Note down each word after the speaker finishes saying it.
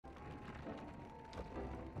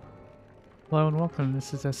Hello and welcome,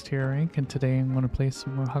 this is STR Rank, and today I'm going to play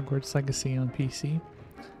some more Hogwarts Legacy on PC.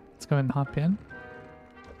 Let's go ahead and hop in.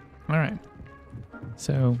 Alright,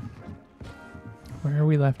 so where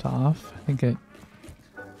we left off, I think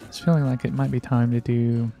it's feeling like it might be time to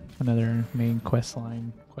do another main quest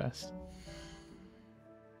line quest.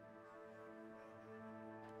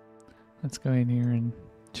 Let's go in here and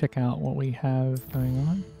check out what we have going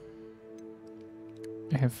on.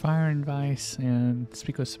 I have Fire and Vice and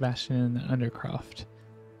Speak with Sebastian and Undercroft.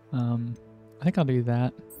 I think I'll do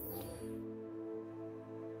that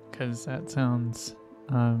because that sounds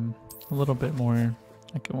a little bit more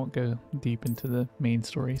like it won't go deep into the main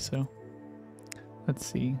story. So let's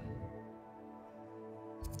see.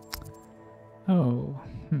 Oh,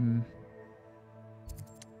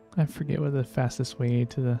 I forget what the fastest way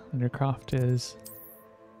to the Undercroft is.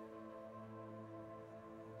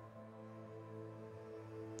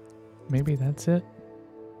 Maybe that's it?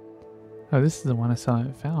 Oh, this is the one I still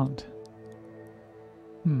haven't found.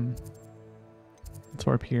 Let's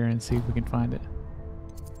warp here and see if we can find it.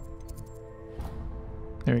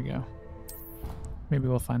 There we go. Maybe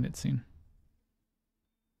we'll find it soon.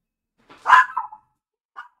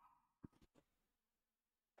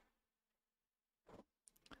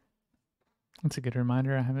 That's a good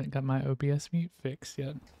reminder. I haven't got my OBS mute fixed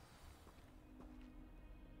yet.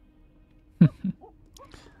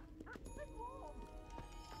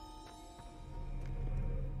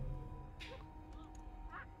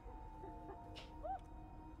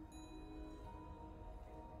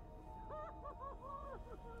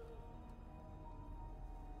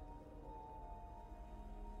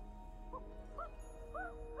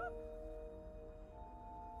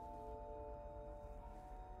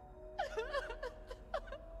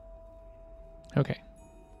 Okay,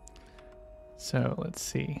 so let's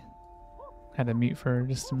see. Had to mute for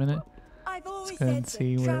just a minute. Let's go and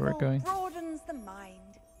see where we're going. Broadens the mind.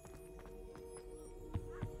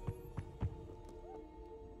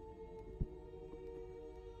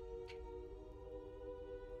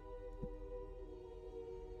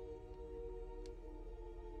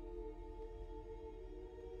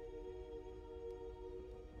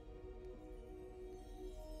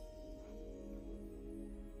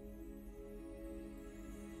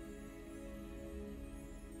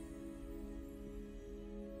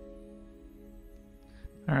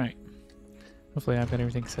 Alright. Hopefully I've got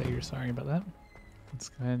everything set here. Sorry about that. Let's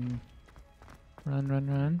go ahead and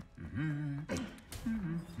run.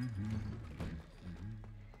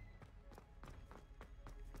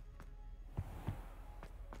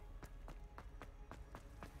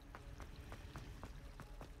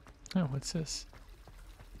 Oh, what's this?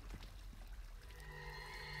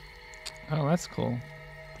 Oh, that's cool.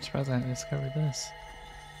 I'm surprised I haven't discovered this.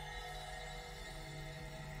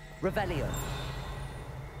 Revelio.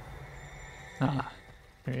 Ah,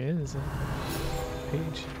 there it is. A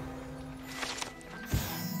page.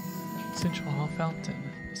 Central Hall Fountain.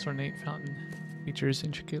 This ornate fountain features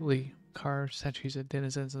intricately carved statues of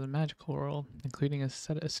denizens of the magical world, including a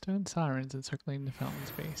set of stone sirens encircling the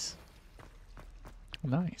fountain's base.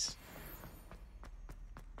 Nice.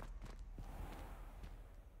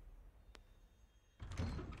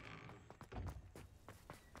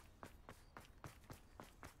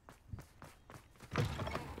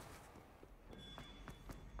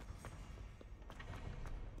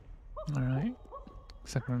 Alright,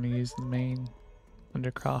 looks like we're going to use the main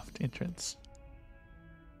Undercroft entrance.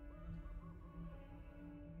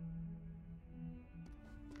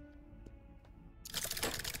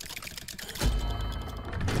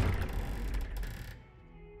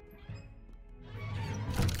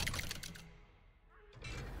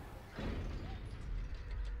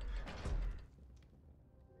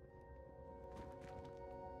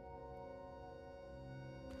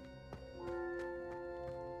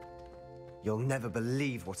 You'll never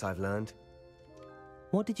believe what I've learned.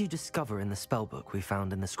 What did you discover in the spellbook we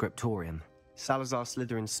found in the scriptorium? Salazar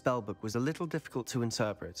Slytherin's spellbook was a little difficult to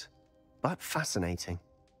interpret, but fascinating.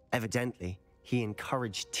 Evidently, he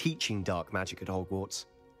encouraged teaching dark magic at Hogwarts.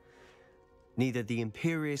 Neither the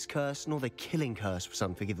Imperious Curse nor the Killing Curse was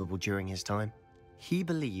unforgivable during his time. He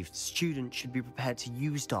believed students should be prepared to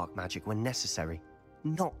use dark magic when necessary,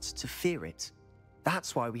 not to fear it.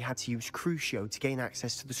 That's why we had to use Crucio to gain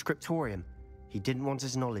access to the scriptorium. He didn't want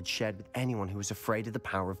his knowledge shared with anyone who was afraid of the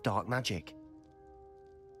power of dark magic.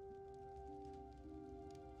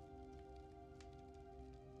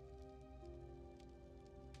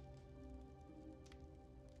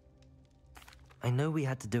 I know we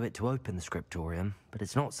had to do it to open the scriptorium, but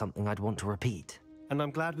it's not something I'd want to repeat. And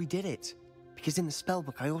I'm glad we did it, because in the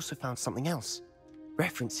spellbook I also found something else.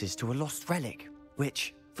 References to a lost relic,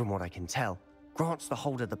 which, From what I can tell, grants the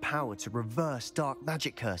holder the power to reverse dark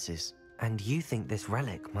magic curses. And you think this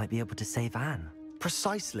relic might be able to save Anne?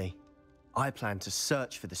 Precisely. I plan to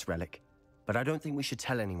search for this relic, but I don't think we should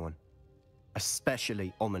tell anyone.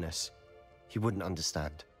 Especially Ominous. He wouldn't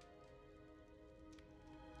understand.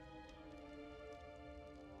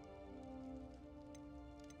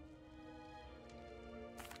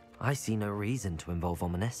 I see no reason to involve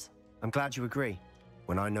Ominous. I'm glad you agree.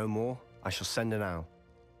 When I know more, I shall send an owl.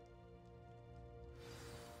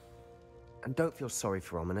 And don't feel sorry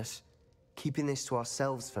for Ominous. Keeping this to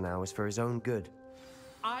ourselves for now is for his own good.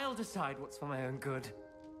 I'll decide what's for my own good.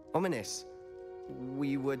 Ominous,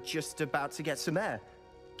 we were just about to get some air.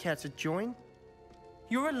 Care to join?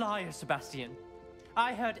 You're a liar, Sebastian.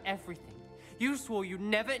 I heard everything. You swore you'd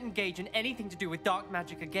never engage in anything to do with dark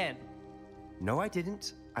magic again. No, I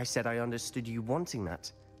didn't. I said I understood you wanting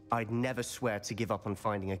that. I'd never swear to give up on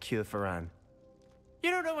finding a cure for Anne.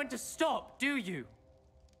 You don't know when to stop, do you?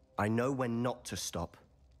 I know when not to stop.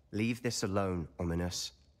 Leave this alone,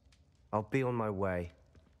 Ominous. I'll be on my way.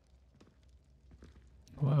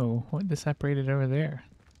 Whoa, what just separated over there?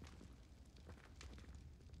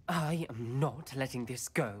 I am not letting this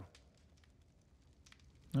go.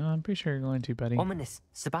 Oh, I'm pretty sure you're going to, buddy. Ominous,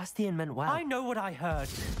 Sebastian meant well. I know what I heard.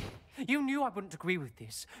 You knew I wouldn't agree with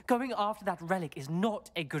this. Going after that relic is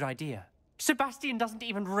not a good idea. Sebastian doesn't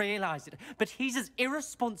even realize it, but he's as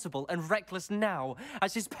irresponsible and reckless now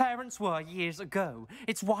as his parents were years ago.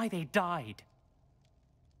 It's why they died.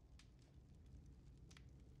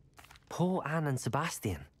 Poor Anne and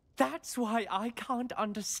Sebastian. That's why I can't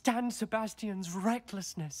understand Sebastian's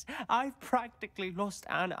recklessness. I've practically lost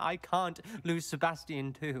Anne. I can't lose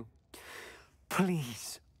Sebastian too.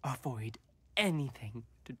 Please avoid anything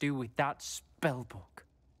to do with that spellbook.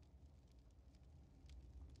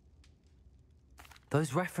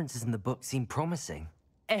 Those references in the book seem promising.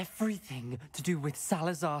 Everything to do with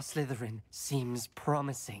Salazar Slytherin seems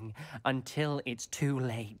promising until it's too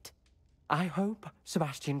late. I hope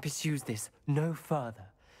Sebastian pursues this no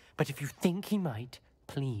further, but if you think he might,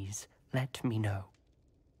 please let me know.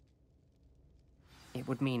 It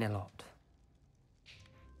would mean a lot.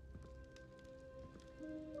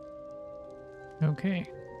 Okay,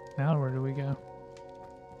 now where do we go?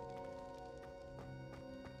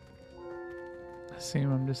 I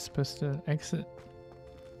assume I'm just supposed to exit.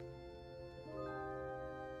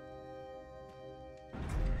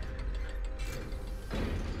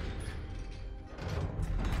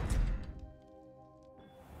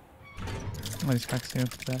 I just cracks me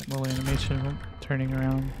up with that little animation of him turning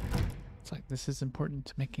around. It's like, this is important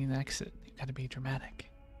to making an exit. You gotta be dramatic.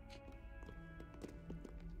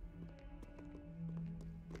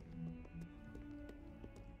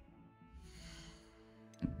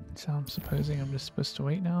 So I'm supposing I'm just supposed to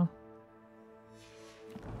wait now?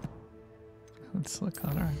 Let's look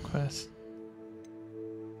on our quest.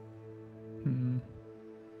 I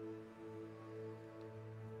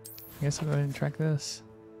guess I'll go ahead and track this.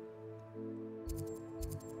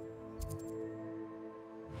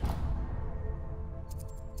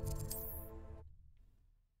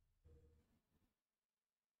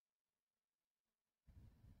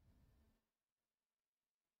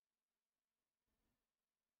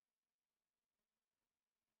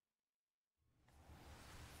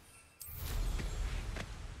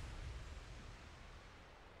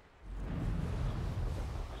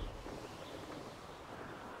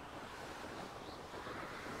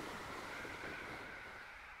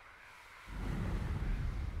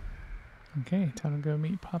 Okay, time to go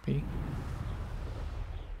meet Poppy.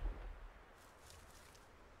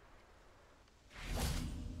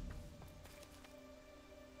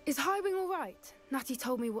 Is Highwing all right? Natty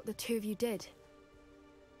told me what the two of you did.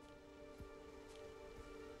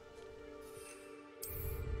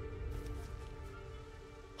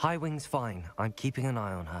 Highwing's fine. I'm keeping an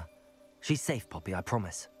eye on her. She's safe, Poppy, I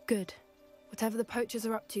promise. Good. Whatever the poachers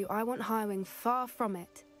are up to, I want Highwing far from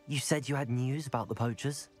it. You said you had news about the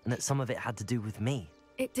poachers, and that some of it had to do with me.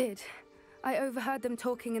 It did. I overheard them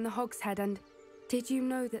talking in the Hogshead, and did you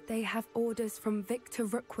know that they have orders from Victor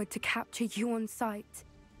Rookwood to capture you on sight?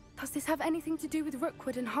 Does this have anything to do with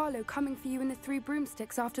Rookwood and Harlow coming for you in the Three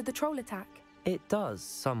Broomsticks after the troll attack? It does,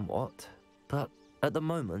 somewhat. But at the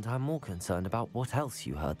moment, I'm more concerned about what else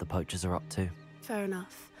you heard the poachers are up to. Fair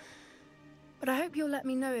enough. But I hope you'll let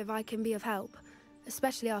me know if I can be of help,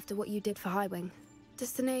 especially after what you did for Highwing.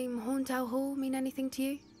 Does the name Horntail Hall mean anything to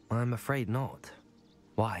you? I'm afraid not.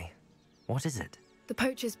 Why? What is it? The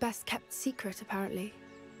poacher's best kept secret, apparently.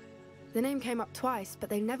 The name came up twice, but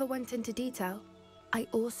they never went into detail. I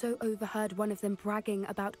also overheard one of them bragging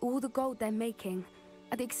about all the gold they're making,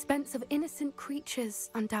 at the expense of innocent creatures,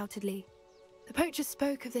 undoubtedly. The poachers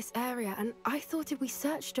spoke of this area, and I thought if we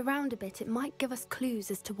searched around a bit, it might give us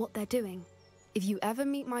clues as to what they're doing. If you ever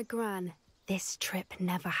meet my gran, this trip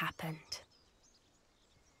never happened.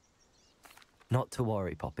 Not to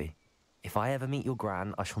worry, Poppy. If I ever meet your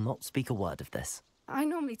gran, I shall not speak a word of this. I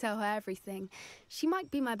normally tell her everything. She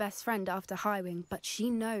might be my best friend after Highwing, but she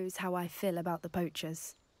knows how I feel about the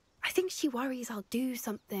poachers. I think she worries I'll do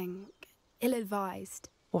something ill-advised.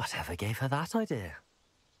 Whatever gave her that idea?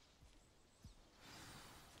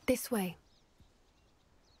 This way.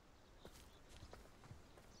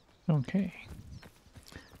 Okay.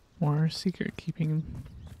 More secret keeping.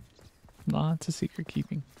 Lots of secret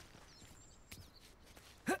keeping.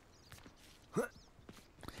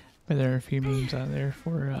 But there are a few memes out there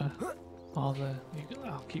for all the...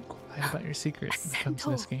 I'll keep quiet about your secret when it comes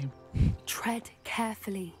to this game. Tread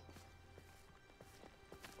carefully.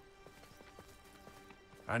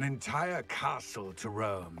 An entire castle to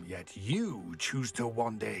roam, yet you choose to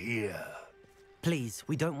wander here. Please,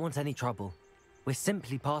 we don't want any trouble. We're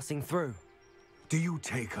simply passing through. Do you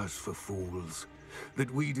take us for fools? That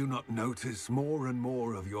we do not notice more and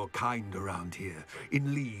more of your kind around here,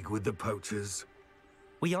 in league with the poachers?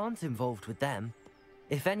 We aren't involved with them.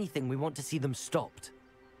 If anything, we want to see them stopped.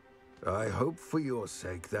 I hope for your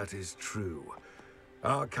sake that is true.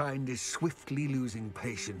 Our kind is swiftly losing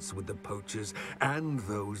patience with the poachers and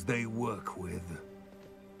those they work with.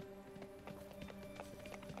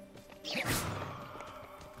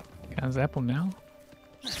 Got his apple now?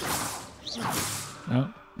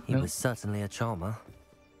 Oh, He nope. was certainly a charmer.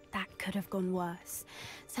 That could have gone worse.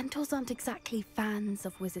 Centaurs aren't exactly fans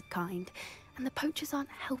of wizard kind, and the poachers aren't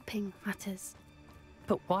helping matters.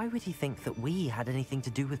 But why would he think that we had anything to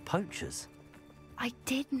do with poachers? I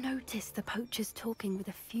did notice the poachers talking with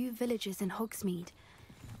a few villagers in Hogsmeade.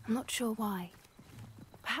 I'm not sure why.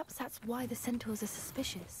 Perhaps that's why the centaurs are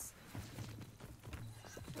suspicious.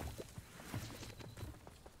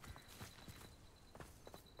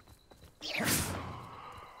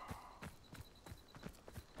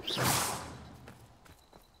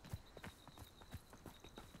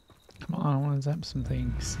 Come on, I want to zap some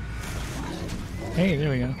things. Hey, there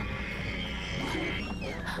we go.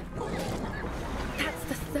 That's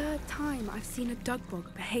the third time I've seen a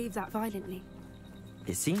dugbog behave that violently.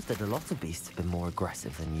 It seems that a lot of beasts have been more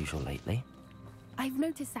aggressive than usual lately. I've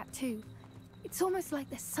noticed that too. It's almost like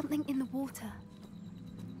there's something in the water.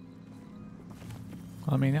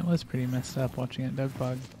 Well, I mean, that was pretty messed up watching that dug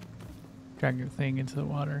bug drag your thing into the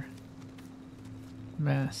water.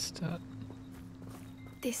 Messed up.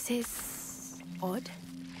 This is odd.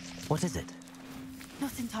 What is it?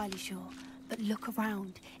 Not entirely sure, but look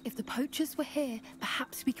around. If the poachers were here,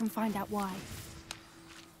 perhaps we can find out why.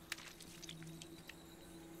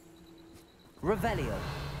 Revelio.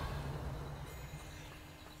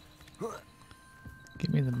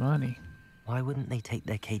 Give me the money. Why wouldn't they take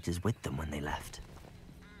their cages with them when they left?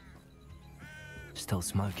 Still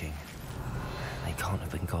smoking. They can't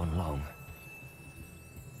have been gone long.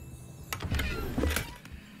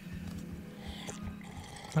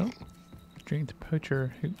 Oh, drink the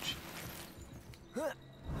poacher hooch.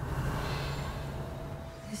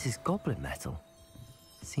 This is goblin metal.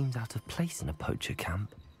 Seems out of place in a poacher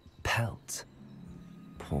camp. Pelts.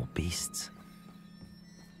 Poor beasts.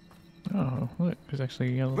 Oh, look, there's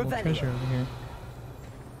actually a little Revelio. treasure over here.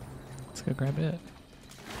 Let's go grab it.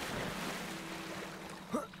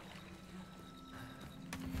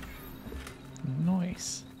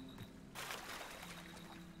 Nice.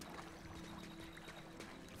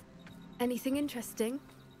 Anything interesting?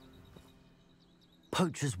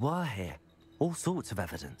 Poachers were here. All sorts of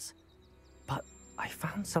evidence. But I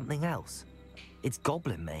found something else. It's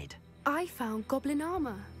goblin made. I found goblin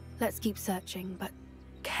armor. Let's keep searching, but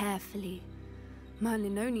carefully.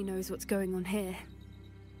 Merlin only knows what's going on here.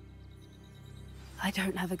 I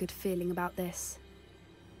don't have a good feeling about this.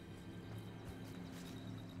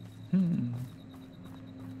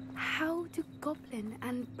 How do goblin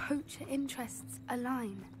and poacher interests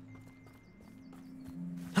align?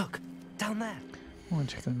 Look, down there. I want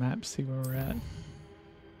to check the map, see where we're at.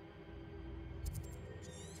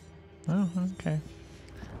 Oh, okay.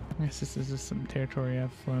 I guess this is just some territory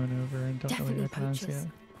I've flown over and don't Definitely really recognize poachers.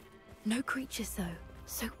 yet. No creatures, though.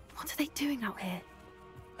 So what are they doing out here?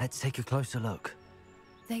 Let's take a closer look.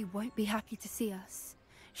 They won't be happy to see us.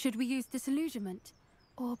 Should we use disillusionment?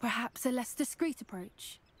 Or perhaps a less discreet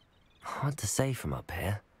approach? Hard to say from up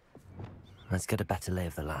here. Let's get a better lay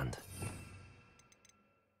of the land.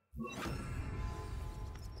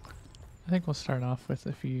 I think we'll start off with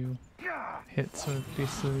a few hits of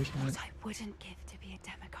disillusionment. What I wouldn't give to be a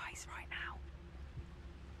demiguise right now.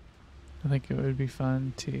 I think it would be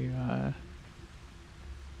fun to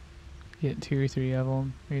get 2 or 3 of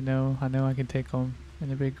them. I know I can take them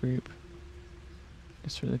in a big group.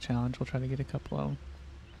 Just for the challenge, we'll try to get a couple of them.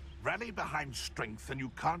 Rally behind strength and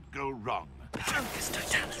you can't go wrong. We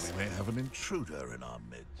may have an intruder in our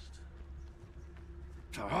midst.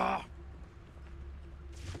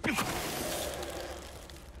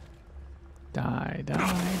 Die, die,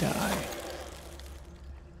 die.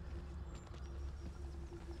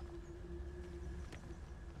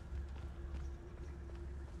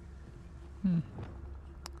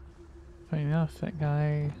 Funny enough, that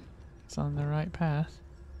guy is on the right path.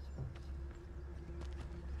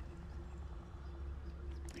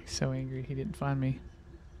 He's so angry he didn't find me.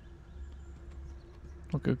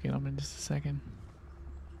 We'll go get him in just a second.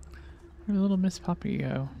 Where'd little Miss Poppy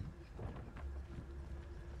go?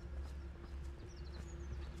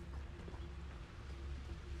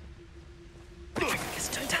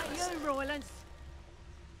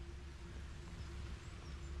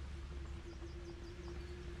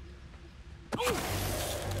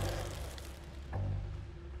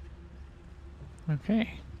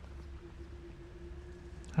 Okay.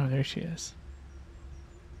 Oh, there she is.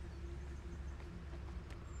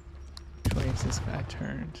 Which way is this guy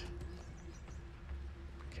turned?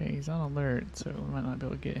 Okay, he's on alert, so we might not be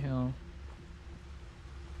able to get him.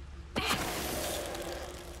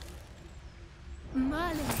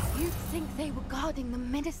 Merlin, you'd think they were guarding the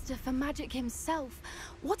Minister for Magic himself.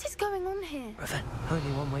 What is going on here?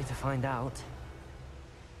 Only one way to find out.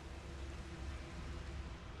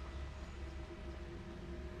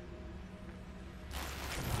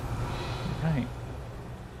 Right.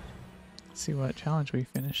 Let's see what challenge we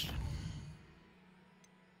finished.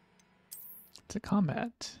 It's a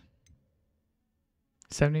combat.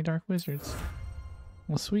 70 Dark Wizards.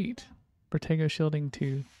 Well, sweet. Protego Shielding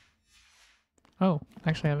 2. Oh,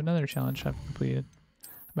 actually I have another challenge I've completed.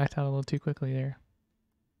 I backed out a little too quickly there.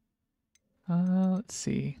 Let's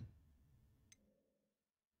see.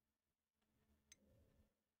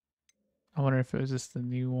 I wonder if it was just the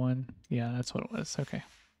new one. Yeah, that's what it was. Okay.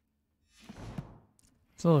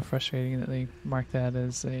 It's a little frustrating that they mark that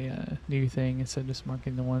as a new thing instead of just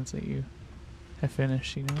marking the ones that you have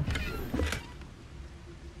finished, you know?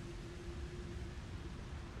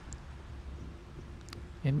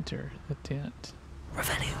 Enter the tent.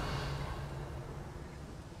 Revenue.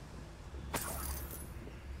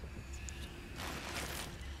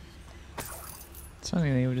 It's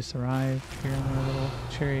funny they would just arrive here in their little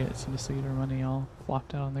chariots and just leave their money all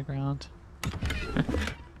flopped out on the ground.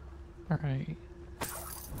 Alright.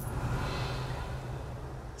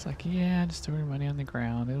 It's like, yeah, just throw your money on the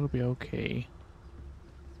ground. It'll be okay.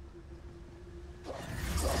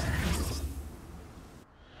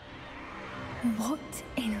 What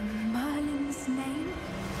in Merlin's name?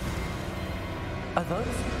 Are those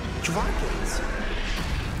dragons?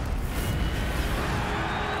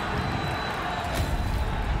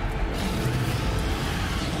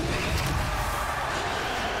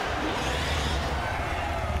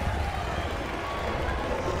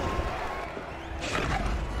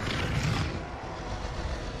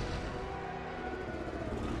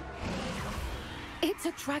 It's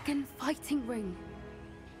a dragon fighting ring.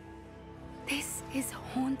 This is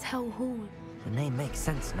Hauntel Hall. The name makes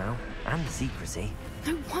sense now, and the secrecy.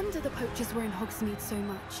 No wonder the poachers were in Hogsmeade so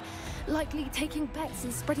much. Likely taking bets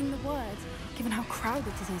and spreading the word, given how crowded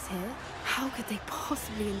it is here. How could they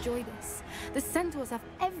possibly enjoy this? The centaurs have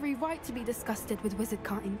every right to be disgusted with wizard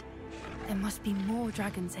kind. There must be more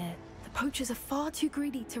dragons here. The poachers are far too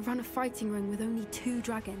greedy to run a fighting ring with only 2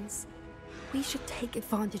 dragons. We should take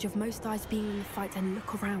advantage of most eyes being in the fight and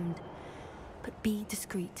look around. But be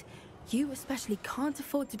discreet. You especially can't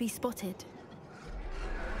afford to be spotted.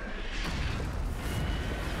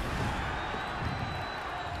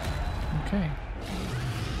 Okay.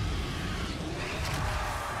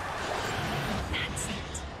 That's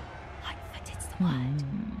it. Lightfooted's the word.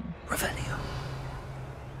 Revelio.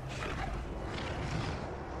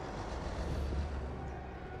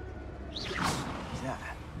 Who's that?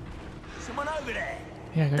 Someone over there.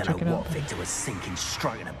 Yeah, go Don't check it know out. what Victor was sinking,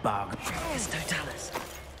 striking a bargain. It's Totalis.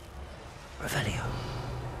 Revelio.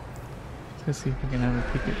 Let's see if we can have a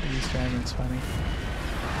peek at these dragons fighting.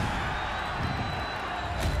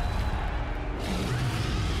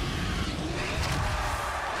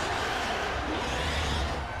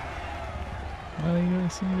 Well, they really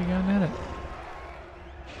seem to be going at it.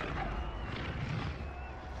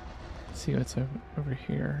 Let's see what's over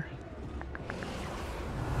here.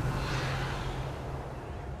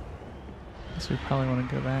 Guess we probably want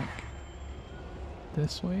to go back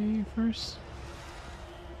this way first.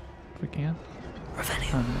 If we can.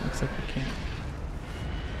 Oh, no, looks like we can't.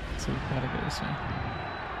 So we've gotta go this way.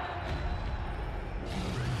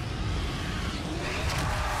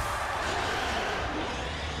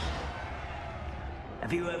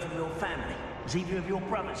 Have you heard from your family? Has either of your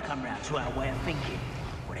brothers come round to our way of thinking?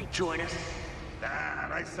 Will they join us? Nah,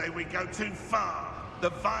 they say we go too far. The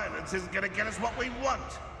violence isn't going to get us what we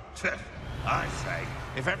want. I say,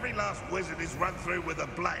 if every last wizard is run through with a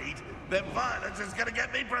blade, then violence is going to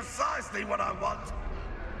get me precisely what I want.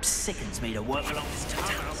 Sickens me to work along this Come out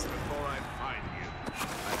tunnels. before I find you.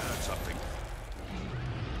 I heard something.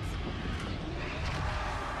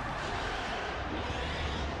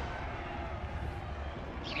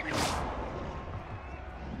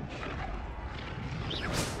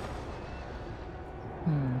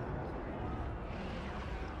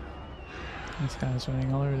 This guy's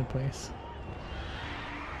running all over the place.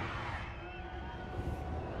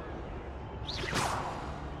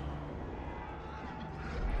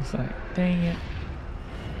 It's like, dang it.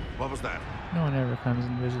 What was that? No one ever comes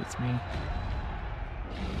and visits me.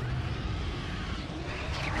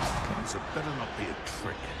 So better not be a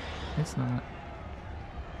trick. It's not.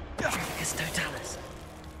 Totalis.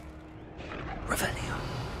 Revelio.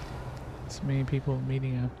 So many people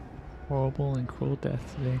meeting a horrible and cruel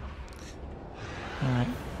death today. Alright.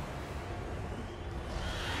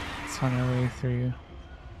 Let's on our way through.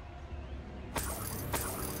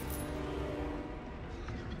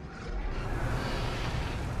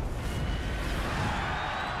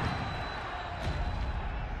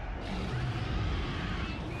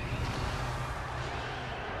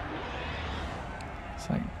 It's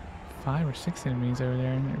like 5 or 6 enemies over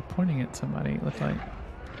there and they're pointing at somebody, it looked like.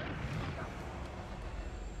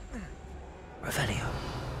 Revelio.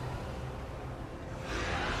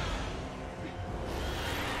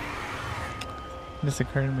 This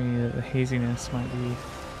occurred to me that the haziness might be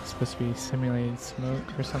supposed to be simulated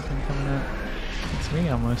smoke or something coming up. To me,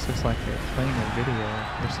 almost looks like they're playing a video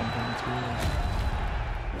or something. It's weird.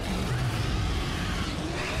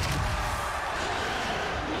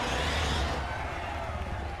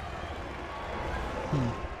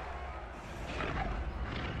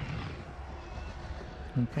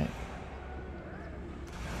 Okay.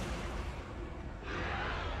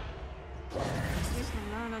 You can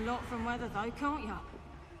learn a lot from weather though, can't you?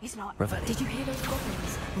 It's like... Did you hear those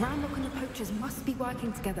goblins? Ranrock and the poachers must be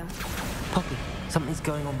working together. Poppy, something's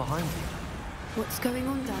going on behind you. What's going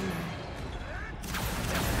on down there?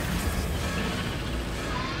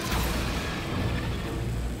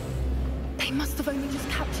 They must have only just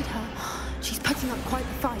captured her. She's putting up quite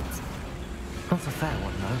the fight. Not a fair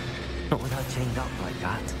one, though. Not with her chained up like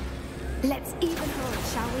that. Let's even her up,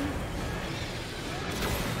 shall we?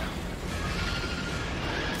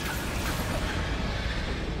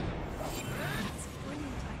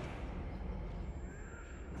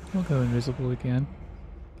 We'll go invisible again.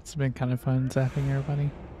 It's been kind of fun zapping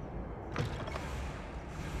everybody.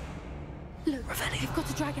 Look, you've got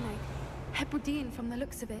a dragon egg. Hebridean from the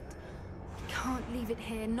looks of it. Can't leave it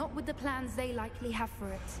here, not with the plans they likely have for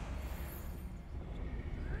it.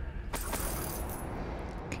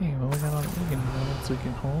 Okay, well we got all the elements we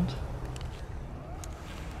can hold.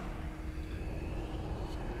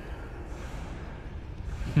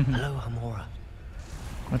 Hello, Hamora.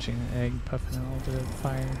 Watching an egg puffing out all the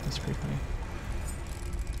fire is pretty funny.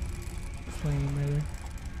 Flame, rather.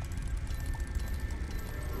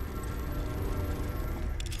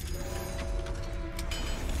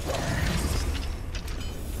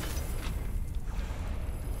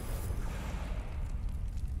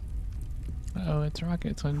 Oh, it's a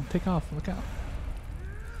rocket. It's going to take off. Look out.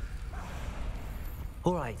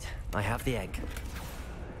 All right, I have the egg.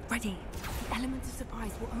 Ready. The element of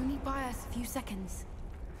surprise will only buy us a few seconds.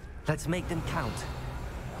 Let's make them count.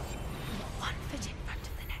 One foot in front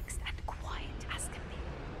of the next and quiet as can be.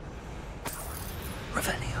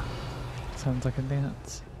 Revelio. Sounds like a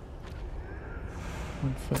dance.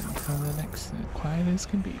 One foot in front of the next, and quiet as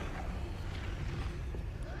can be.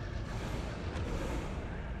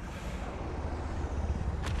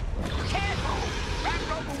 Careful!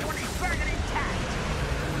 Ranrock will want his dragon intact!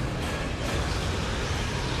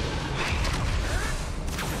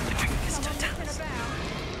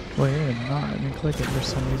 Well, you're not. I didn't click it for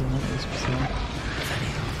some reason. That was bizarre.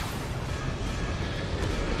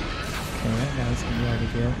 Okay, that guy's gonna be hard to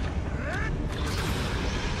get.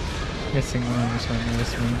 Guessing one of them might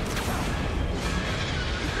notice me.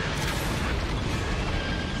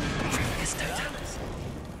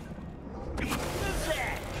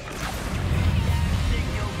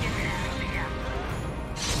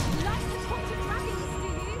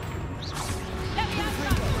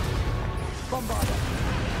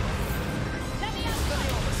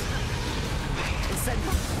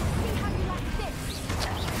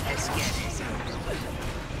 Let's get it.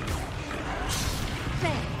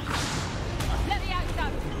 There. Let me out,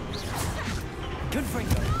 though. Good for you.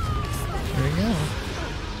 There you go.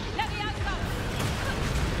 Let me out, though.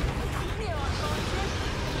 Here I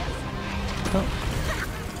Oh.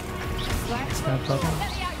 Step up.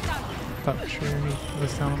 Let me out, though. Thought for sure he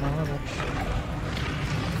was down on my level.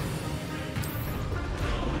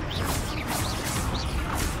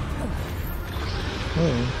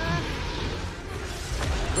 Whoa.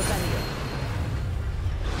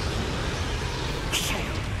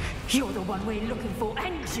 You're the one we're looking for,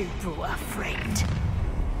 and you brought a friend.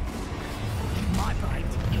 My bite.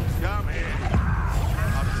 Come here.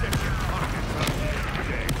 I'll check your pockets up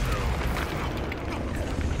here,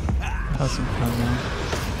 How's some fun now?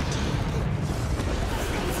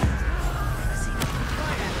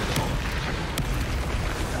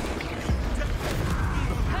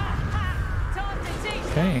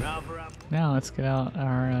 Okay, now let's get out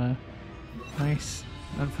our nice,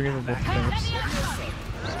 unforgivable clips.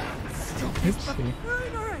 Oopsie.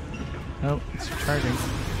 Oh, it's charging.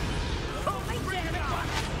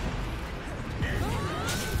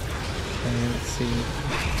 Okay, let's see.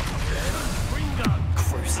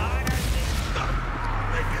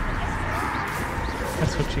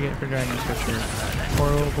 That's what you get for Dragon Fisher.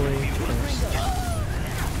 Horribly cursed.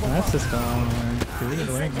 Well, that's just going on there. Do we get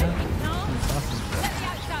away now? That's awesome.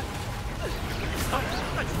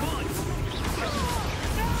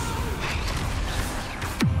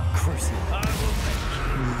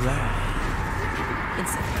 Who's that?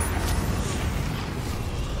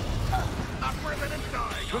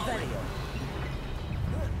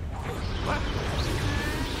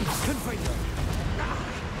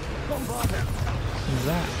 Who's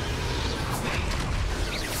that?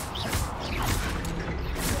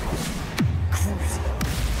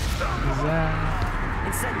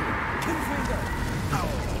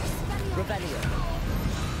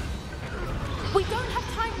 We don't have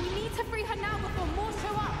time. We need to free her now before more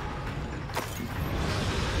show up.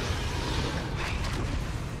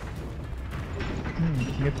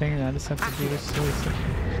 Good thing I just have to do this silly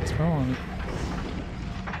scroll on it.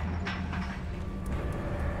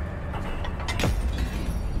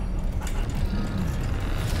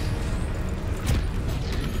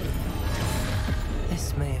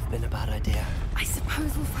 This may have been a bad idea. I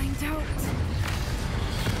suppose we'll find out.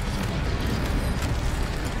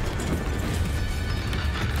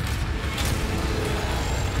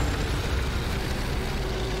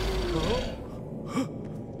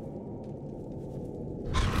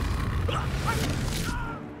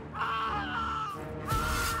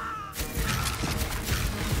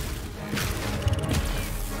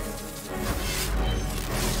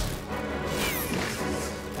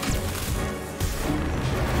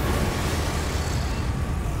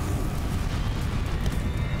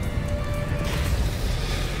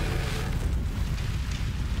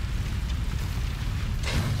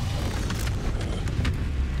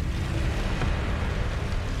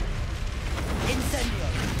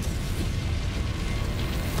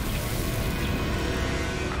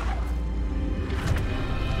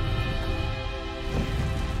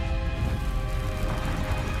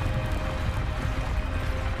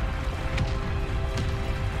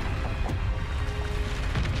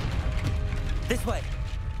 This way.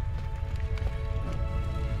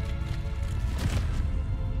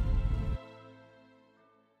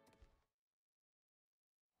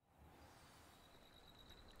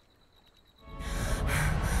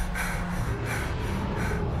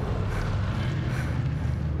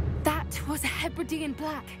 That was a Hebridean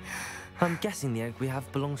black. I'm guessing the egg we have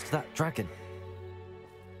belongs to that dragon.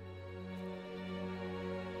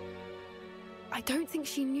 I don't think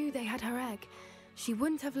she knew they had her egg. She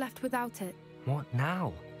wouldn't have left without it. What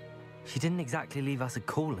now? She didn't exactly leave us a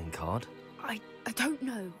calling card. I don't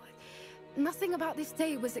know. Nothing about this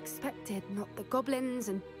day was expected. Not the goblins,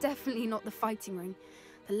 and definitely not the fighting ring.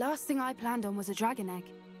 The last thing I planned on was a dragon egg.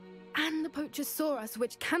 And the poachers saw us,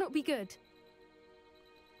 which cannot be good.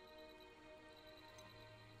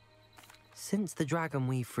 Since the dragon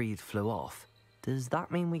we freed flew off, does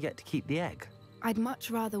that mean we get to keep the egg? I'd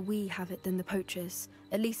much rather we have it than the poachers,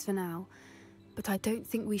 at least for now. But I don't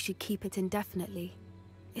think we should keep it indefinitely.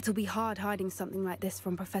 It'll be hard hiding something like this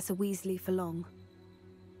from Professor Weasley for long.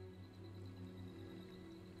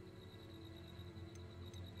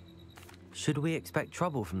 Should we expect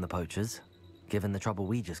trouble from the poachers, given the trouble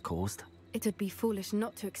we just caused? It'd be foolish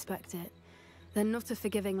not to expect it. They're not a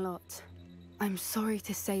forgiving lot. I'm sorry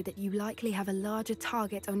to say that you likely have a larger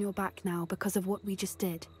target on your back now because of what we just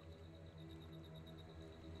did.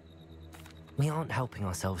 We aren't helping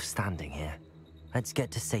ourselves standing here. Let's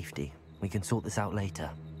get to safety. We can sort this out later.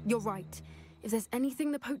 You're right. If there's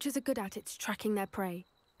anything the poachers are good at, it's tracking their prey.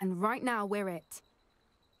 And right now, we're it.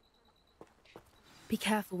 Be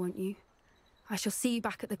careful, won't you? I shall see you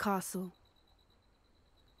back at the castle.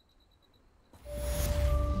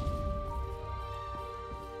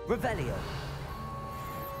 Revelio.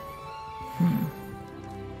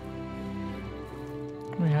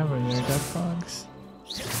 What do we have over there? Death fogs?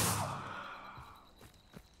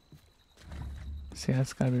 See,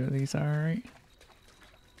 that's gotta be what these are,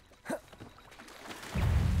 right?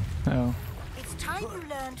 Oh. It's time you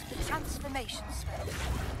learned the transformation spell.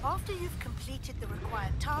 After you've completed the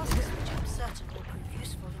required tasks, which I'm certain will prove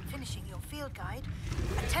useful in finishing your field guide,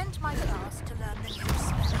 attend my class to learn the new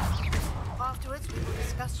spell. Afterwards, we will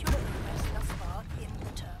discuss your progress thus far in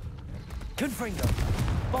the term. Confringo.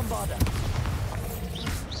 Bombarda.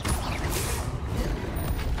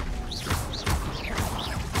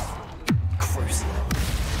 Crucial.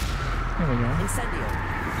 There we go. Incendio.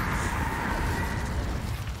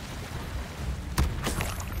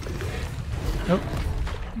 Nope.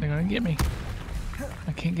 They're gonna get me.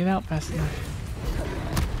 I can't get out fast enough.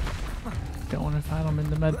 Don't want to fight them in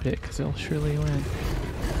the mud pit because they'll surely win.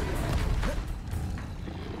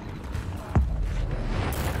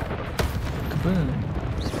 Kaboom.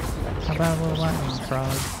 How about a little lightning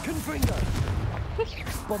frog? Confringo.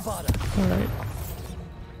 Bombarda. Alright.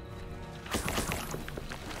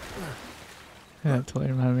 That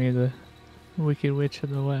totally reminded me of the Wicked Witch of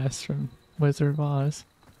the West from Wizard of Oz.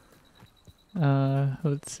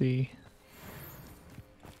 Let's see.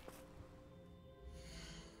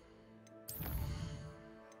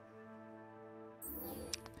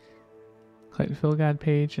 Collect the field guide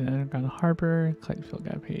page in Underground Harbor. Collect the field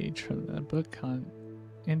guide page from the book on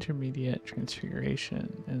Intermediate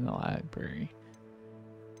Transfiguration in the library.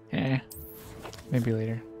 Maybe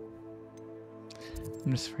later.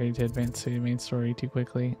 I'm just afraid to advance to the main story too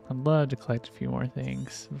quickly. I'd love to collect a few more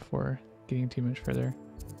things before getting too much further.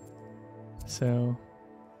 So,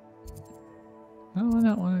 oh,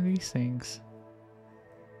 not one of these things.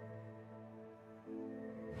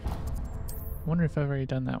 I wonder if I've already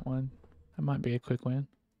done that one. That might be a quick win.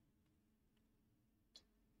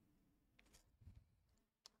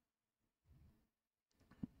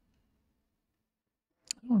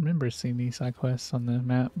 I don't remember seeing these side quests on the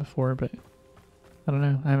map before, but I don't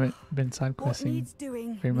know. I haven't been side questing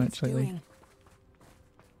very much lately.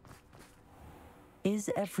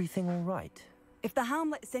 Is everything all right? If the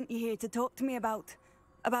Hamlet sent you here to talk to me about...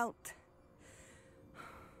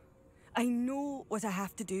 I know what I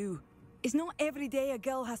have to do. It's not every day a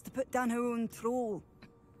girl has to put down her own troll.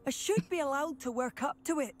 I should be allowed to work up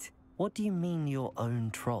to it. What do you mean your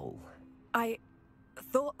own troll? I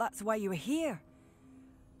thought that's why you were here.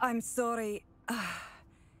 I'm sorry.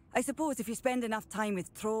 I suppose if you spend enough time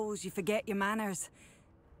with trolls, you forget your manners.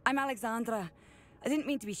 I'm Alexandra. I didn't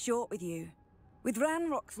mean to be short with you. With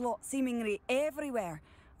Ranrock's lot seemingly everywhere,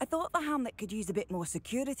 I thought the Hamlet could use a bit more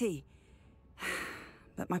security.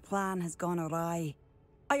 But my plan has gone awry.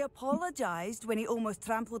 I apologized when he almost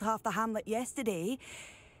trampled half the Hamlet yesterday.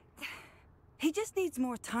 He just needs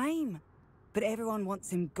more time. But everyone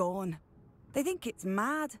wants him gone. They think it's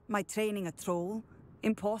mad, my training a troll.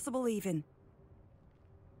 Impossible, even.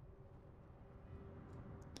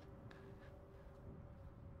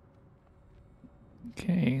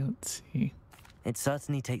 Okay, let's see. It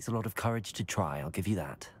certainly takes a lot of courage to try, I'll give you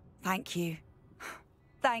that. Thank you.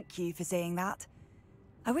 Thank you for saying that.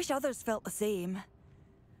 I wish others felt the same.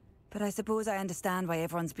 But I suppose I understand why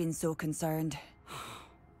everyone's been so concerned.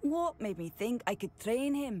 What made me think I could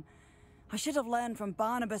train him? I should have learned from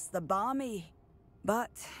Barnabas the Barmy. But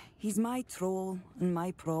he's my troll and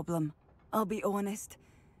my problem. I'll be honest.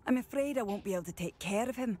 I'm afraid I won't be able to take care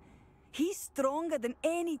of him. He's stronger than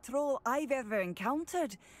any troll I've ever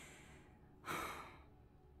encountered.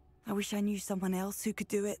 I wish I knew someone else who could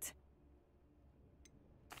do it.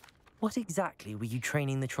 What exactly were you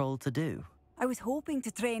training the troll to do? I was hoping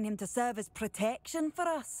to train him to serve as protection for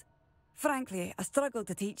us. Frankly, I struggled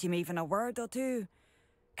to teach him even a word or two.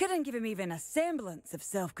 Couldn't give him even a semblance of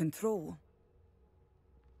self-control.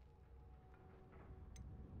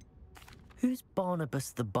 Who's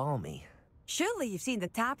Barnabas the Barmy? Surely you've seen the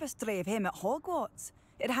tapestry of him at Hogwarts.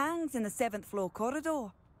 It hangs in the 7th floor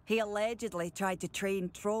corridor. He allegedly tried to train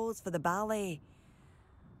trolls for the ballet.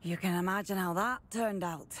 You can imagine how that turned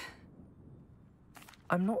out.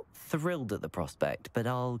 I'm not thrilled at the prospect, but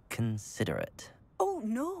I'll consider it. Oh,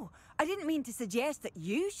 no. I didn't mean to suggest that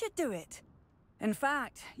you should do it. In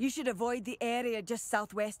fact, you should avoid the area just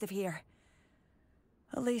southwest of here.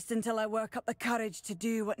 At least until I work up the courage to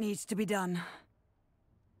do what needs to be done.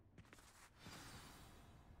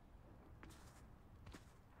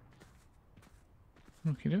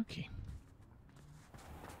 Okie dokie.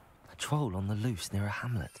 A troll on the loose near a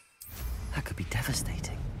hamlet. That could be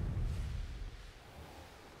devastating.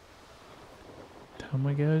 Time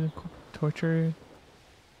we go to torture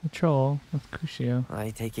the troll with Crucio. I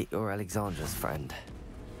take it you're Alexandra's friend.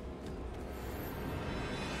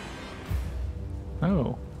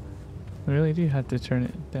 Oh. We really do have to turn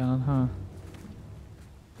it down, huh?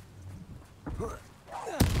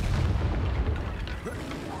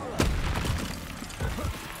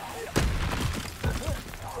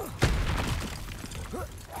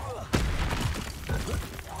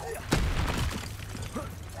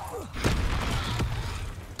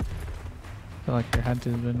 I feel like there had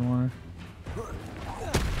to have been more.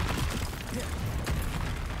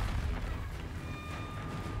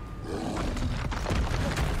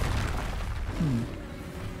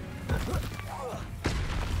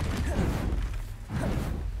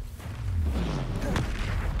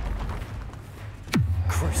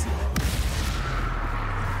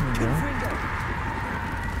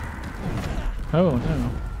 Oh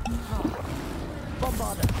no.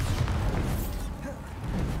 Bombarder.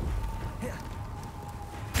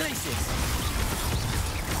 Glacius.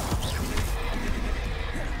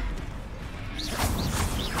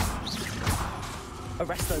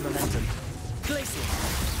 Arresto momentum. Glacius.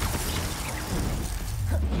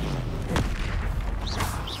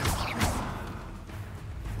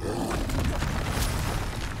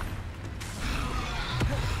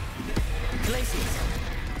 Glacius.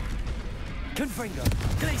 Confringo.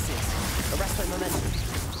 Glacius. Arresto momentum.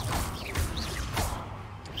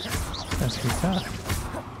 That's pretty tough.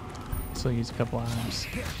 Still use a couple items.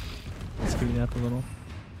 Speed it up a little.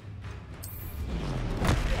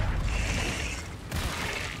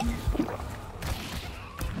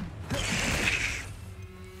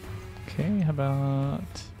 Okay, how about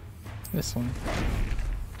this one?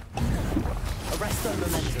 Arresto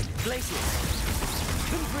momentum. Glacius.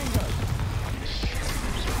 Confringo.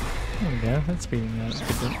 There we go, that's speeding up.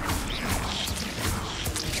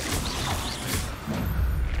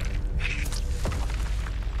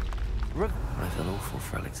 Good. I feel awful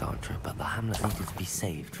for Alexandra, but the hamlet needed to be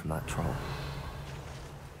saved from that troll.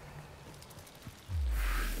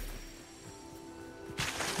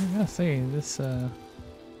 I gotta say, this is a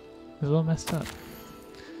little messed up.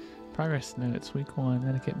 Progress notes, week 1,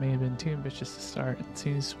 etiquette may have been too ambitious to start. It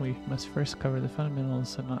seems we must first cover the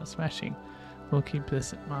fundamentals of not smashing. We'll keep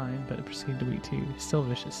this in mind, but proceed to week 2. Still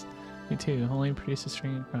vicious. Week 2, only produces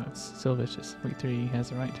string and grunts. Still vicious. Week 3,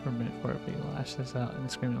 has a right to permit for it, but he lashes out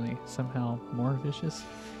indiscriminately. Somehow more vicious.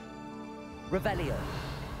 Revelio.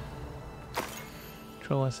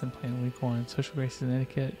 Troll lesson plan week 1. Social graces and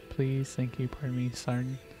etiquette. Please, thank you, pardon me,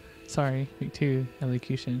 sorry. Week 2,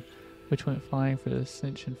 elocution, which went flying for the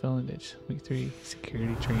cinch and fillandage. Week 3,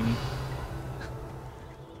 security training.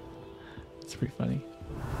 It's pretty funny.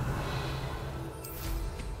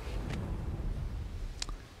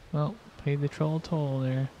 Well, paid the troll toll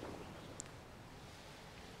there.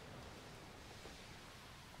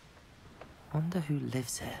 Wonder who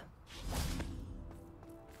lives here.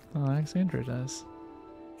 Oh, Alexandra does.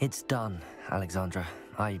 It's done, Alexandra.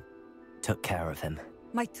 I took care of him.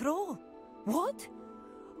 My troll? What?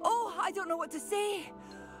 Oh, I don't know what to say.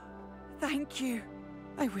 Thank you.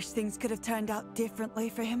 I wish things could have turned out differently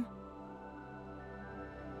for him.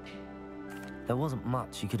 There wasn't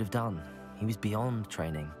much you could have done. He was beyond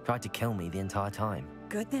training. Tried to kill me the entire time.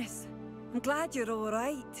 Goodness. I'm glad you're all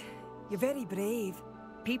right. You're very brave.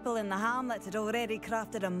 People in the hamlet had already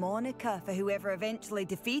crafted a moniker for whoever eventually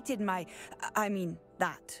defeated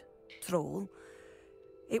that troll.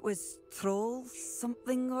 It was Troll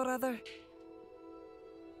something or other.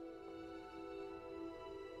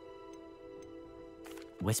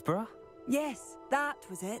 Whisperer? Yes, that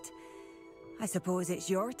was it. I suppose it's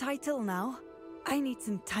your title now. I need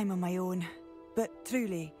some time on my own, but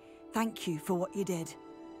truly, thank you for what you did.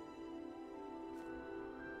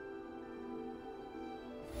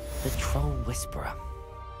 The Troll Whisperer.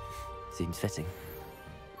 Seems fitting.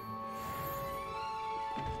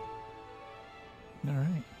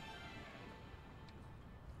 Alright.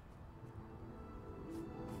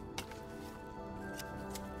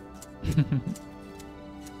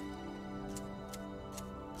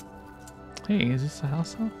 Hey, is this a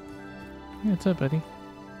house help? Yeah, what's up, buddy?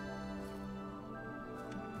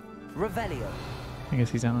 Revelio. I guess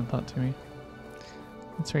he's out and talk to me.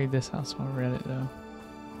 Let's raid this house while we're at it, though.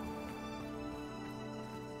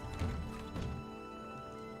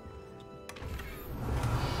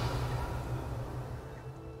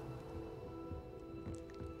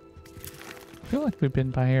 I feel like we've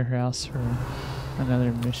been by her house for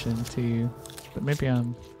another mission too, but maybe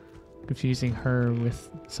I'm confusing her with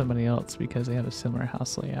somebody else because they have a similar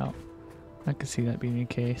house layout. I could see that being the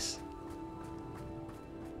case.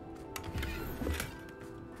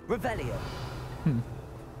 Revelio.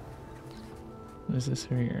 What is this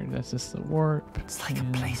here? That's just the warp. It's like a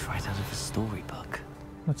place right out of a storybook.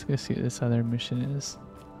 Let's go see what this other mission is.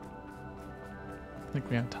 I think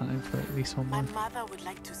we have time for at least one more. My mother would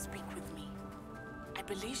like to speak with me. I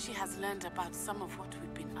believe she has learned about some of what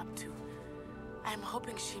we've been up to. I am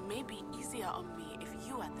hoping she may be easier on me if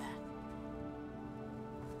you are there.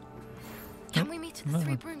 Can we meet at the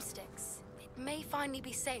Three Broomsticks? It may finally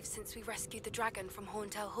be safe since we rescued the dragon from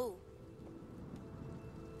Horntail Hall.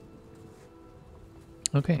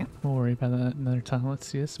 Okay, we'll worry about that another time.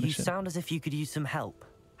 Let's do this mission. You sound as if you could use some help.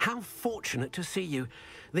 How fortunate to see you.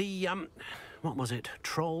 The, what was it?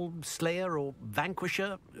 Troll, Slayer, or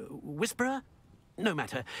Vanquisher? Whisperer? No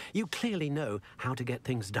matter. You clearly know how to get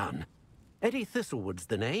things done. Eddie Thistlewood's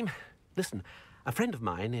the name. Listen, a friend of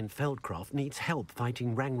mine in Feldcroft needs help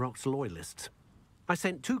fighting Rangrock's loyalists. I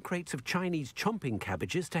sent 2 crates of Chinese chomping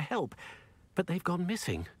cabbages to help, but they've gone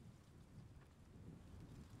missing.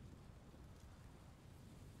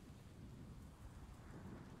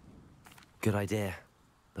 Good idea.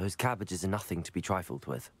 Those cabbages are nothing to be trifled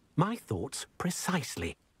with. My thoughts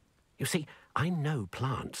precisely. You see, I know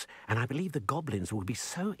plants, and I believe the goblins will be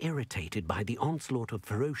so irritated by the onslaught of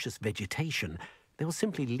ferocious vegetation, they'll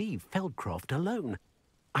simply leave Feldcroft alone.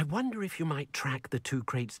 I wonder if you might track the 2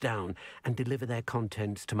 crates down and deliver their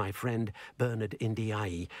contents to my friend Bernard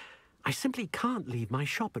Indiai. I simply can't leave my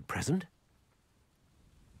shop at present.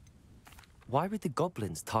 Why would the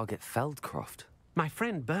goblins target Feldcroft? My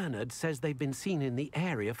friend Bernard says they've been seen in the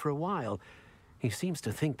area for a while. He seems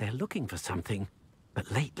to think they're looking for something,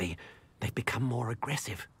 but lately they've become more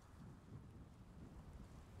aggressive.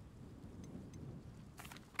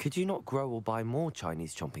 Could you not grow or buy more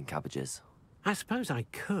Chinese chomping cabbages? I suppose I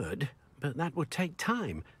could, but that would take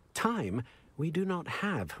time. Time we do not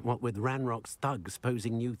have, what with Ranrock's thugs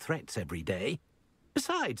posing new threats every day.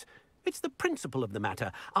 Besides, it's the principle of the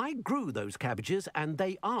matter. I grew those cabbages, and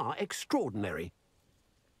they are extraordinary.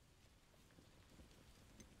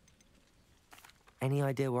 Any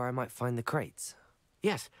idea where I might find the crates?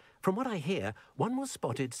 Yes. From what I hear, one was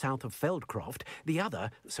spotted south of Feldcroft. The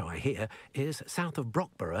other, so I hear, is south of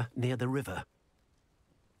Brockborough, near the river.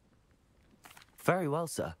 Very well,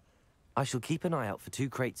 sir. I shall keep an eye out for 2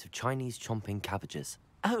 crates of Chinese chomping cabbages.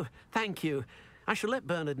 Oh, thank you. I shall let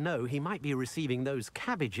Bernard know he might be receiving those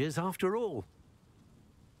cabbages after all.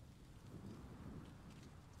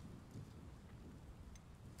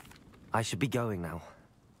 I should be going now.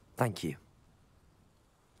 Thank you.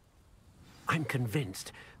 I'm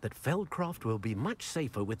convinced that Feldcroft will be much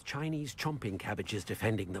safer with Chinese chomping cabbages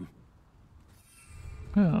defending them.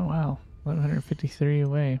 Oh, wow. 153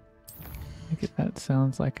 away. I think that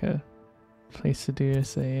sounds like a place to do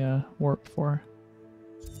as a warp for.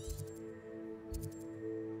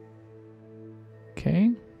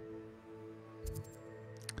 Okay.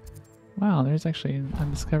 Wow, there's actually an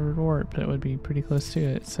undiscovered warp that would be pretty close to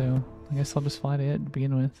it, so I guess I'll just fly to it to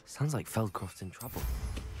begin with. Sounds like Feldcroft's in trouble.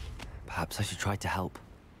 Perhaps I should try to help.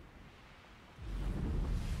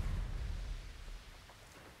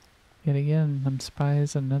 Yet again, I'm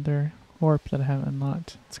surprised another warp that I haven't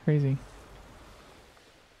unlocked. It's crazy.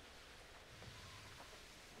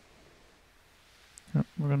 Oh,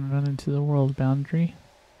 we're gonna run into the world boundary.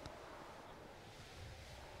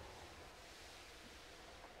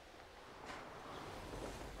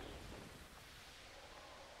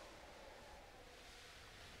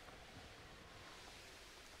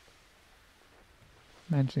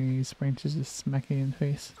 Imagining these branches just smacking you in the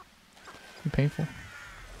face. It'd be painful.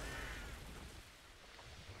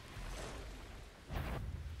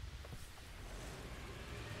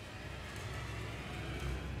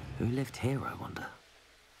 Who lived here, I wonder?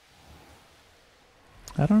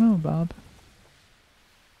 I don't know, Bob.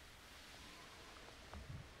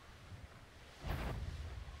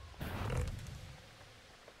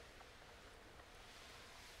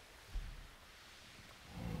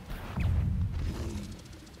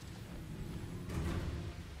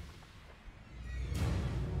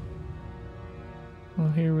 Well,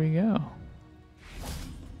 here we go.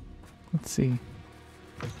 Let's see.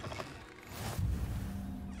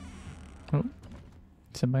 Oh,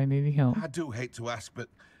 somebody needing help. I do hate to ask, but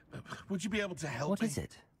would you be able to help me? What is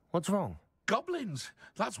it? What's wrong? Goblins,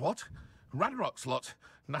 that's what. Ranrock's lot.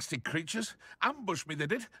 Nasty creatures. Ambushed me, they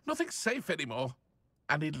did. Nothing's safe anymore.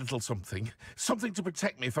 I need a little something. Something to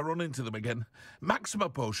protect me if I run into them again. Maxima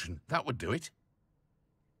potion, that would do it.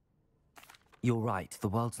 You're right, the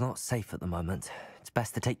world's not safe at the moment. It's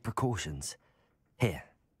best to take precautions. Here,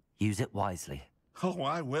 Use it wisely. Oh,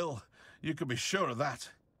 I will. You can be sure of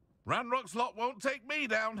that. Ranrock's lot won't take me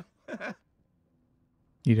down.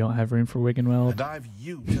 You don't have room for Wiggenweld. And I've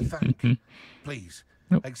you to thank. Please,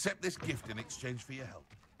 nope. Accept this gift in exchange for your help.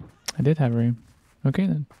 I did have room. Okay,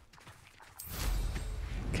 then.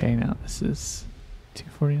 Okay, now this is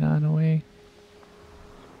 249 away.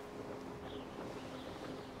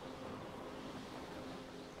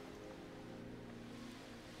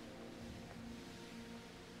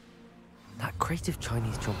 That crate of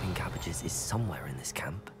Chinese chomping cabbages is somewhere in this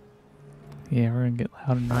camp. Yeah, we're gonna get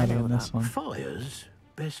loud and naughty on this one. Fires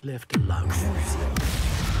best left alone.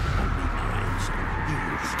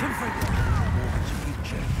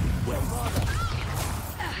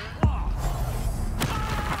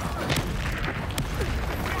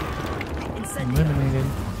 Eliminated.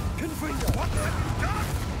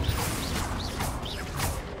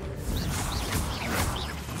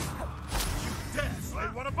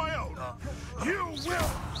 One of my own. You will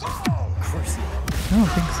fall. I don't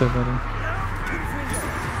think so, buddy.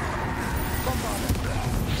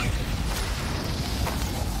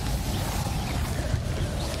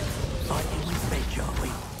 Fighting with rage, are we?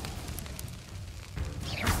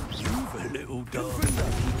 You've a little dog,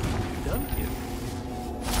 don't you?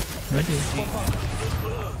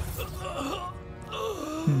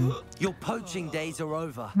 Your poaching days are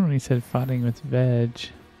over. I don't know, he said fighting with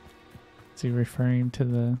veg. Is he referring to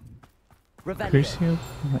the Crucio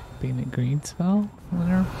being a green spell on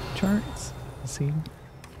our charts? Is he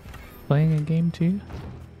playing a game too?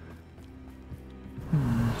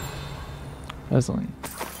 Puzzling.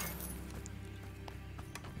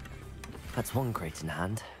 That's one crate in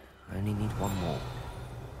hand. I only need one more.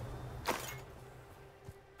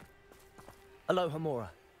 Aloha, Mora.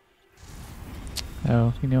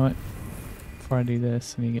 Oh, you know what? Before I do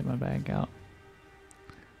this, I need to get my bag out.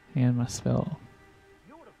 And my spell.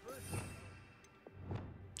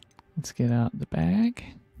 Let's get out the bag.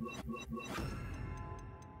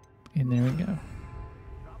 And there we go.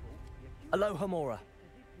 Aloha, Mora.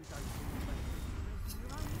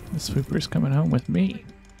 The swooper's coming home with me.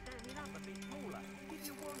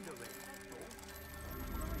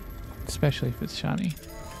 Especially if it's shiny.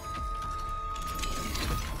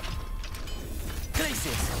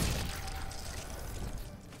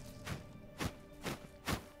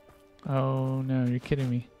 Oh no, you're kidding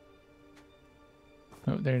me.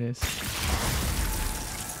 Oh, there it is.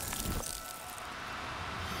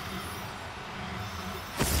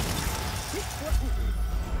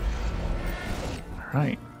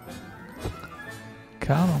 Alright.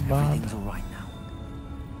 Got him, Bob. Everything's alright now.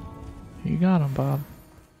 You got him, Bob.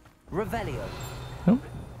 Revelio. Oh,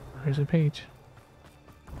 there's a page.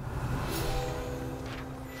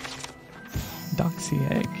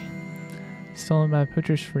 Doxy egg. Stolen by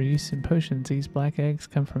poachers for use in potions, these black eggs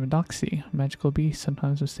come from a doxy, a magical beast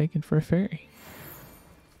sometimes mistaken for a fairy.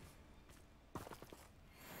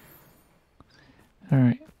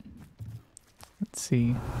 Alright. Let's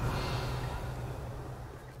see.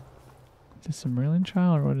 Is this a Merlin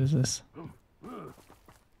trial or what is this?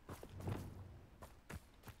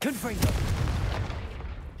 Confringo.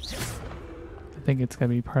 I think it's gotta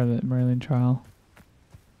be part of that Merlin trial.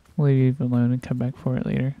 We'll leave it alone and come back for it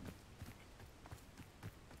later.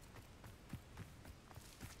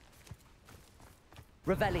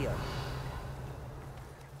 Revelio.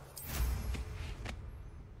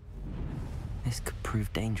 This could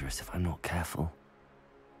prove dangerous if I'm not careful.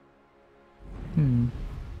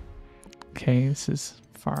 Okay, this is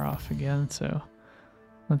far off again, so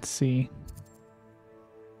let's see.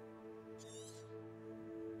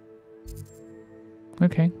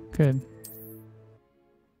 Okay, good.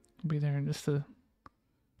 We'll be there in just a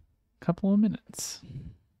couple of minutes.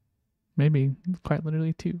 Maybe quite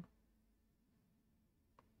literally 2.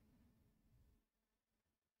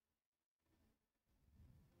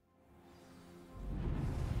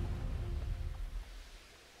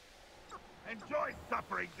 Enjoy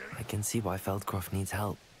suffering, do you? I can see why Feldcroft needs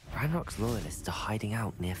help. Ranrock's loyalists are hiding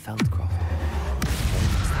out near Feldcroft. They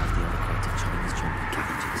must have the other crate of Chinese chomping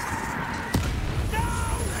cabbages.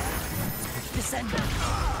 Descender!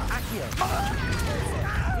 Accio!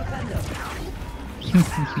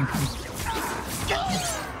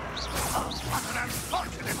 What an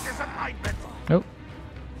unfortunate disappointment! Oh.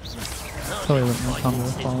 Totally let my combo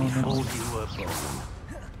fall on that one.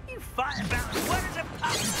 You fight about as well as a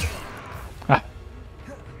pumpkin! Ah.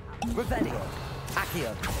 Revelio!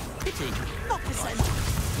 Accio! Pity, not Descender!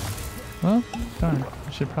 Well, darn. I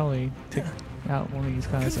should probably take out one of these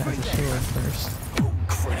guys that has a shield first.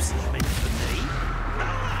 This is meant for me.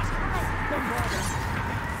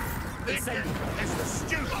 This is the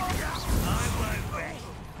stupid. I won't bet.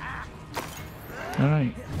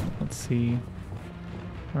 Alright, let's see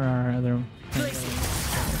where our other...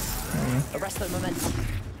 Arresto momentum.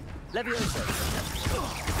 Levioso.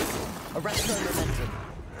 Arresto momentum.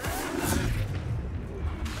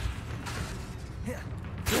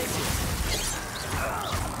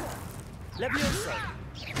 Levioso.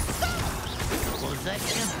 Was that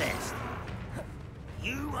your best?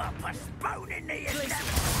 You are postponing the inevitable.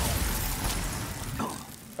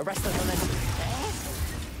 Arresto momentum.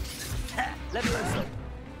 Levioso.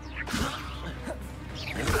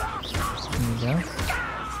 There you go.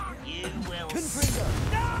 You will.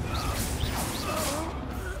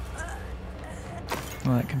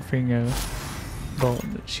 Well, that Confringo bolt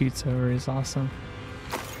that shoots over is awesome.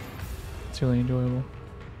 It's really enjoyable.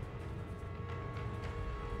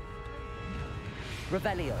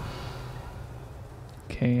 Revelio.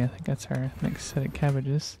 Okay, I think that's our next set of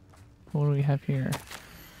cabbages. What do we have here?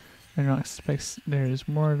 Renrock suspects there is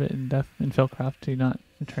more of it in Philcroft. Do not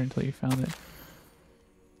return until you found it.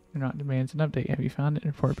 Renrock demands an update. Have you found it?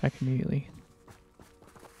 Report back immediately.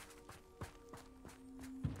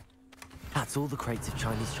 That's all the crates of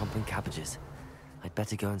Chinese chomping cabbages. I'd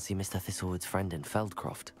better go and see Mr. Thistlewood's friend in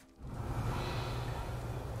Feldcroft.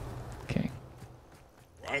 Okay.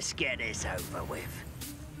 Let's get this over with.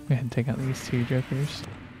 Go ahead and take out these two jokers.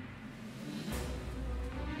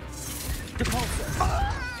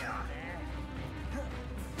 Depulso.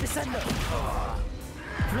 Descendo.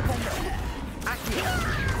 Flipendo. Accio.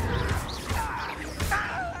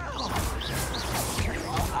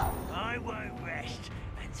 I won't rest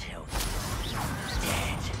until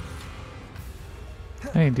dead.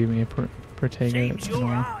 I can do me a Protego. Seems That's your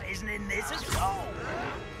annoying. heart isn't in this at all.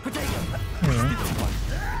 Protego. There we go.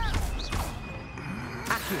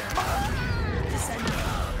 Accio. Descendo.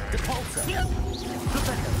 Depulso.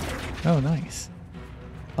 Flipendo. Oh, nice.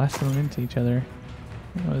 Blasting them into each other.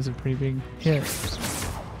 That was a pretty big hit.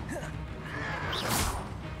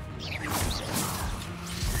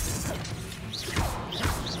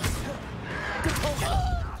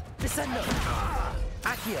 Descendo.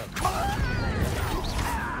 Accio.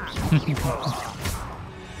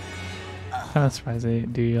 Kind of surprised they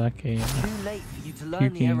didn't do like a Too late for you to learn the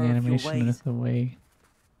puking error of your animation ways. with the way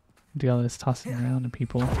do all this tossing around to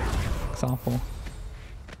people. It's awful.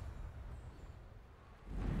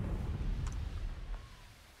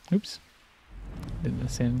 Oops. Didn't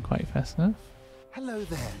ascend quite fast enough. Hello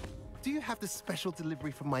there. Do you have this special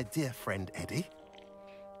delivery from my dear friend Eddie?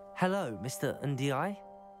 Hello, Mr. Ndi.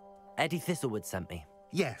 Eddie Thistlewood sent me.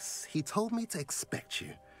 Yes, he told me to expect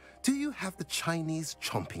you. Do you have the Chinese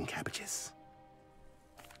chomping cabbages?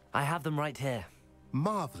 I have them right here.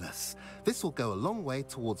 Marvelous. This will go a long way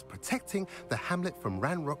towards protecting the hamlet from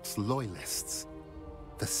Ranrock's loyalists.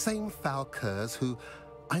 The same foul curs who,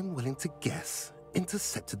 I'm willing to guess,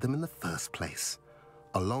 intercepted them in the first place,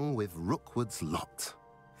 along with Rookwood's lot.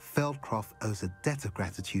 Feldcroft owes a debt of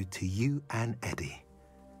gratitude to you and Eddie.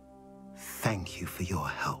 Thank you for your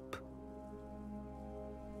help.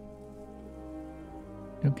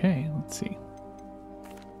 Okay, let's see.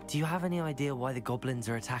 Do you have any idea why the goblins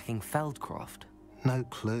are attacking Feldcroft? No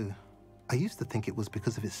clue. I used to think it was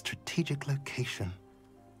because of its strategic location,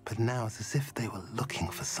 but now it's as if they were looking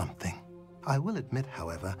for something. I will admit,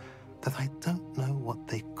 however, that I don't know what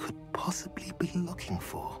they could possibly be looking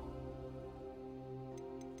for.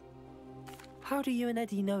 How do you and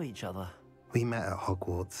Eddie know each other? We met at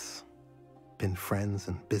Hogwarts. Been friends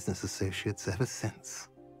and business associates ever since.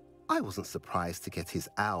 I wasn't surprised to get his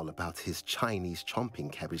owl about his Chinese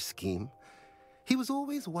chomping cabbage scheme. He was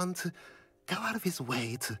always one to go out of his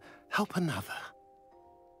way to help another.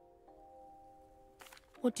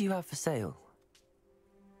 What do you have for sale?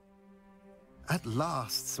 At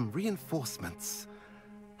last, some reinforcements.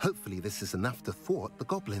 Hopefully this is enough to thwart the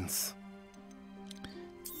goblins.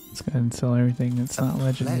 Let's go ahead and sell everything that's not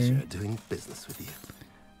legendary. Pleasure doing business with you.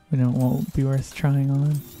 We know it won't be worth trying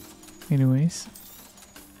on. Anyways.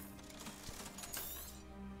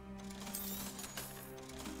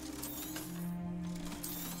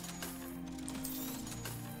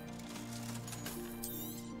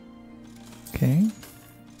 Okay.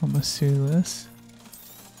 Almost through this.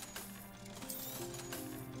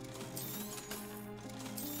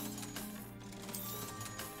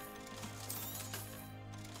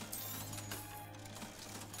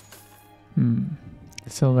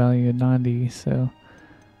 It's still valued at 90, so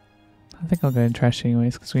I think I'll go ahead and trash it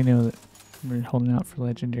anyways, because we know that we're holding out for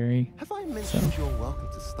legendary. Have I mentioned you're welcome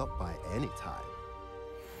to stop by any time?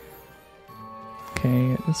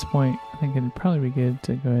 Okay, at this point, I think it'd probably be good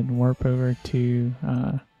to go ahead and warp over to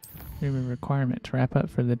remove requirement to wrap up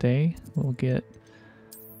for the day. We'll get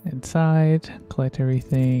inside, collect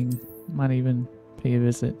everything, might even pay a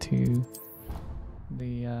visit to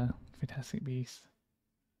the Fantastic Beast.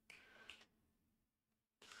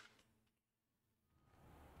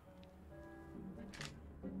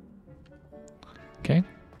 Okay,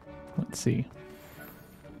 let's see.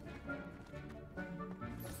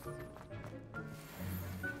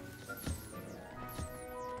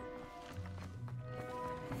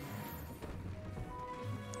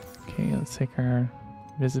 Okay, let's take our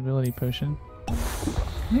visibility potion.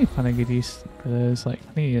 I need to find a good use for those. Like,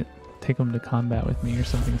 I need to take them to combat with me or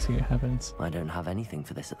something, see what happens. I don't have anything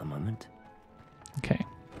for this at the moment. Okay.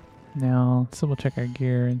 Now, let's double check our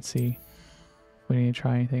gear and see if we need to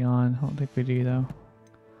try anything on. I don't think we do, though.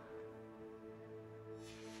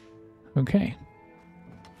 Okay.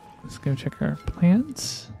 Let's go check our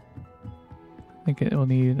plants. I think it will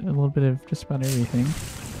need a little bit of just about everything.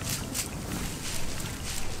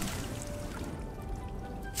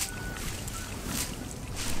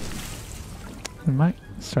 We might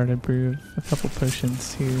start to brew a couple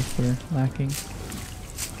potions too if we're lacking.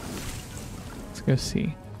 Let's go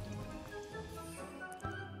see.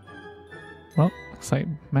 Well, looks like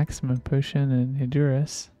maximum potion and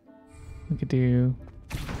Hedurus. We could do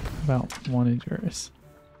about 1 Hedurus.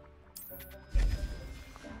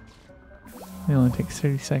 It only takes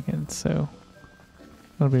 30 seconds, so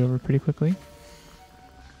it'll be over pretty quickly.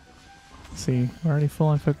 Let's see, we're already full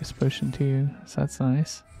on focus potion too, so that's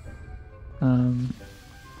nice.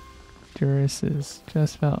 Durus is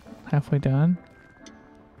just about halfway done.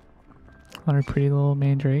 On our pretty little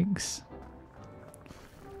mandrakes.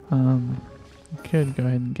 We could go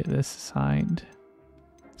ahead and get this assigned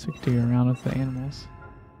so we can do a round with the animals.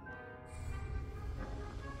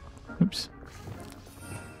 Oops.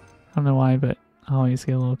 I don't know why, but I always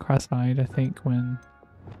get a little cross-eyed, I think, when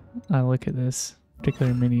I look at this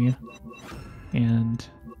particular menu and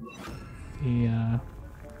the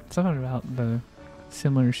something about the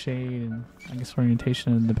similar shade and I guess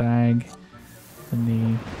orientation of the bag and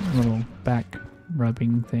the little back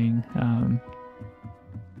rubbing thing,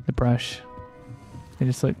 the brush, they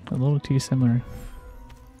just look a little too similar.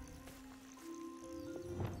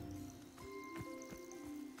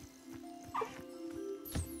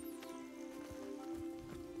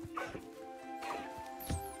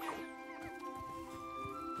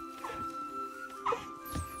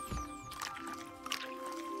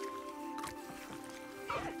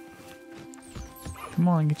 Come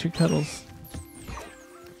on, get your cuddles.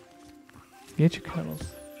 Get your cuddles.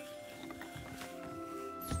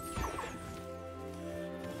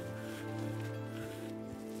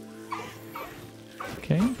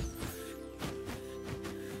 Okay.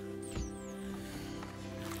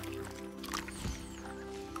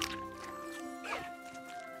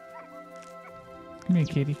 Come here,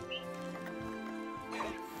 kitty.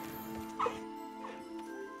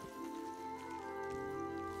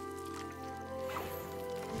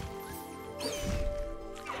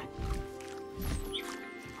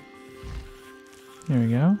 There we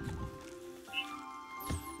go.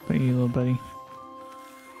 Put you, little buddy.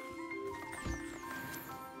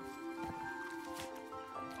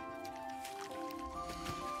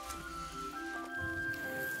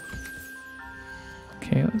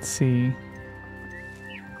 Okay, let's see.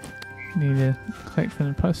 We need to collect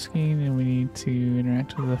from the Puskeen and we need to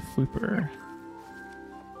interact with the Flooper.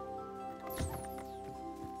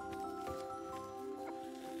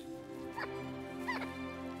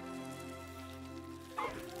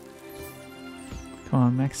 Come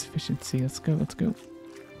on, max efficiency. Let's go, let's go.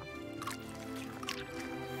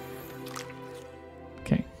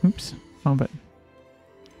 Okay, oops, wrong button.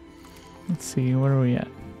 Let's see, where are we at?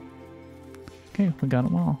 Okay, we got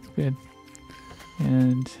them all. Good.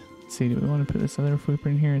 And let's see, do we want to put this other flooper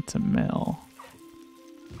in here? It's a male.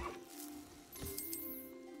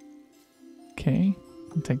 Okay,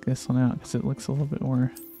 I'll take this one out because it looks a little bit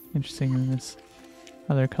more interesting than this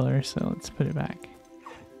other color, so let's put it back.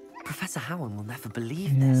 Professor Howard will never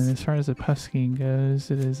believe and this. As far as the Puskeen goes,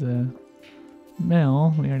 it is a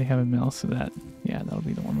male. We already have a male, so that, yeah, that'll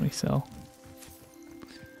be the one we sell.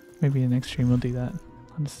 Maybe the next stream we'll do that.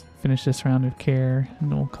 I'll just finish this round of care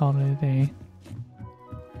and we'll call it a day.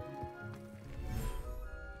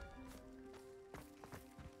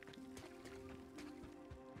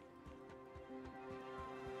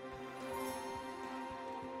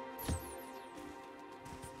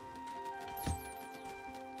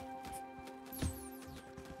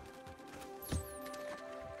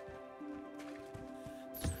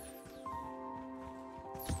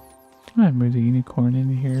 I might move the unicorn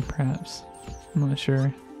into here, perhaps. I'm not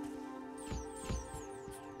sure.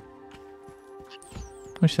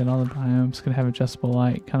 Wish that all the biomes could have adjustable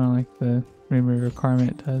light, kind of like the Rainbow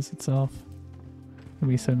Requirement does itself. It'd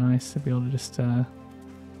be so nice to be able to just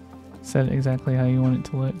set it exactly how you want it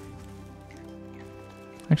to look.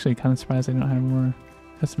 Actually, kind of surprised they don't have more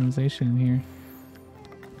customization in here.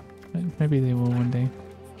 But maybe they will one day.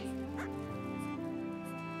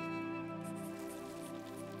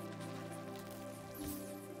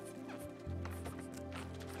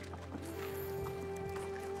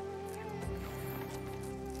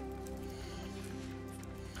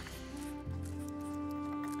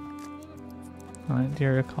 Do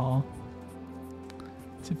you recall?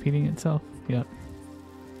 Is it feeding itself? Yep.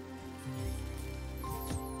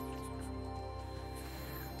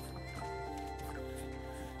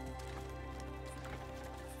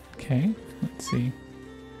 Okay, let's see.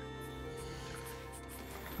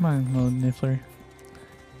 Come on, little niffler.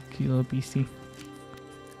 Cute little beastie.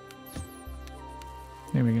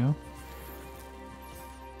 There we go.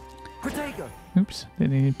 Protego. Oops, they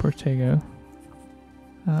needed Protego.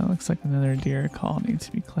 Looks like another deer call needs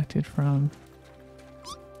to be collected from.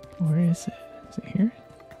 Where is it? Is it here?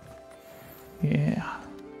 Yeah.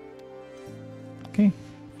 Okay.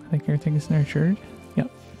 I think everything is nurtured.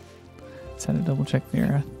 Yep. Just had to double check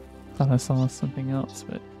there. I thought I saw something else,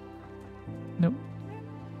 but nope.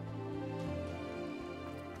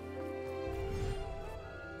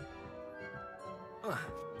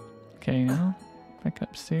 Okay, now back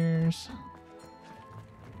upstairs.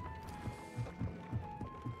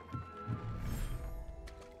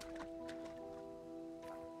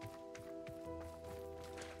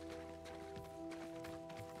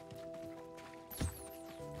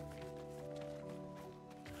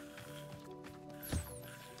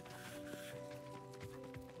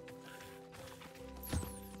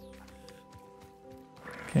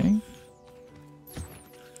 Okay.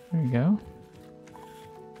 There you go.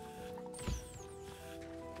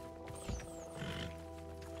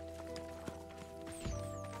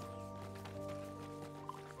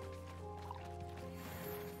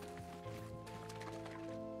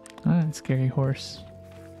 Ah, scary horse.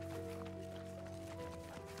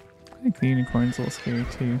 I think the unicorn's a little scary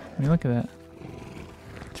too. I mean, look at that.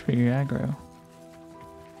 It's pretty aggro.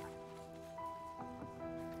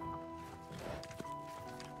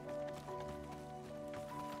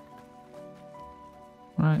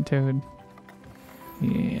 Right, Toad.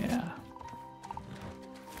 Yeah.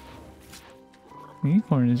 The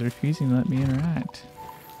unicorn is refusing to let me interact.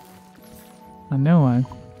 I know I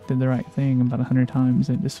did the right thing about 100 times.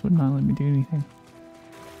 It just would not let me do anything.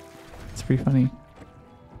 It's pretty funny.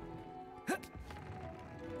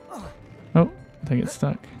 Oh, I think it's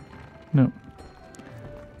stuck. Nope.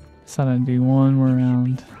 Thought I'd do one more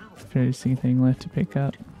round. If there's anything left to pick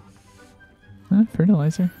up.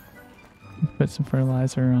 Fertilizer. Put some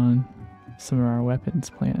fertilizer on some of our weapons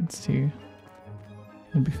plants too.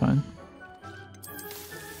 It'd be fun.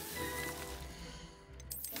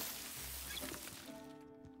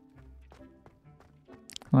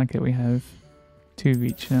 I like it, we have 2 of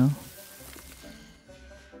each now.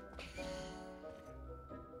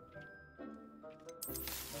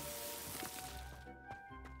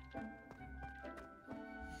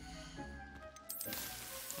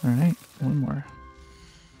 Alright, one more.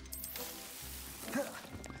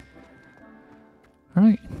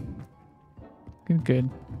 Alright. Good.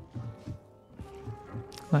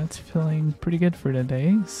 That's feeling pretty good for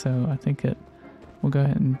today, so I think we'll go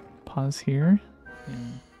ahead and pause here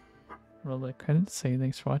and roll the credits. Say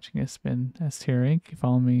thanks for watching. It's been STRank. You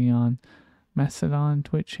follow me on Mastodon,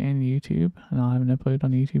 Twitch, and YouTube, and I'll have an upload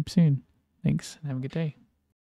on YouTube soon. Thanks, and have a good day.